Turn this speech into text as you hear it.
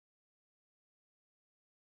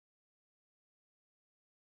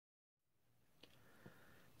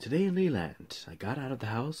Today in Leeland, I got out of the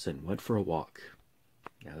house and went for a walk.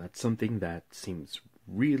 Now that's something that seems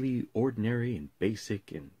really ordinary and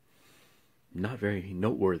basic and not very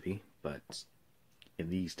noteworthy, but in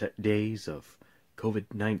these days of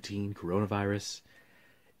COVID-19 coronavirus,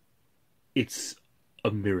 it's a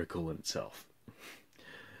miracle in itself.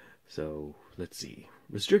 So, let's see.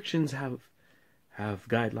 Restrictions have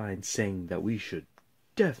guidelines saying that we should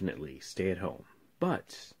definitely stay at home,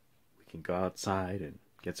 but we can go outside and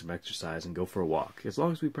get some exercise and go for a walk, as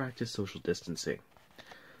long as we practice social distancing.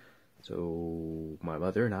 So my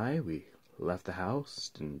mother and I, we left the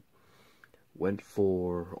house and went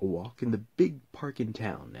for a walk in the big park in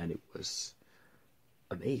town, and it was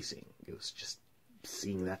amazing. It was just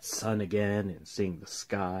seeing that sun again and seeing the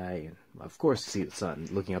sky, and of course see the sun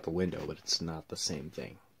looking out the window, but it's not the same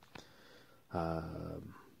thing. A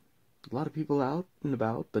lot of people out and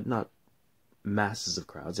about, but not masses of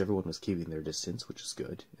crowds. Everyone was keeping their distance, which is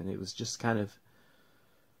good, and it was just kind of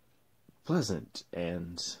pleasant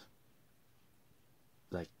and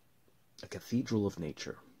like a cathedral of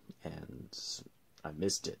nature, and I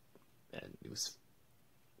missed it, and it was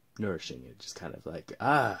nourishing. It just kind of like,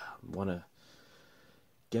 I want to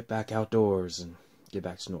get back outdoors and get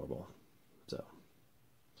back to normal. So,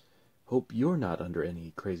 hope you're not under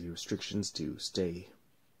any crazy restrictions to stay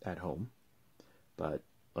at home, but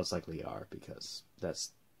most likely are, because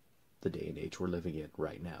that's the day and age we're living in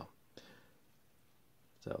right now.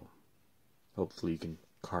 So, hopefully you can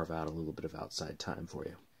carve out a little bit of outside time for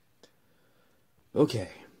you. Okay,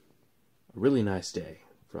 a really nice day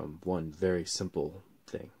from one very simple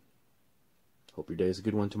thing. Hope your day is a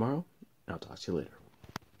good one tomorrow, and I'll talk to you later.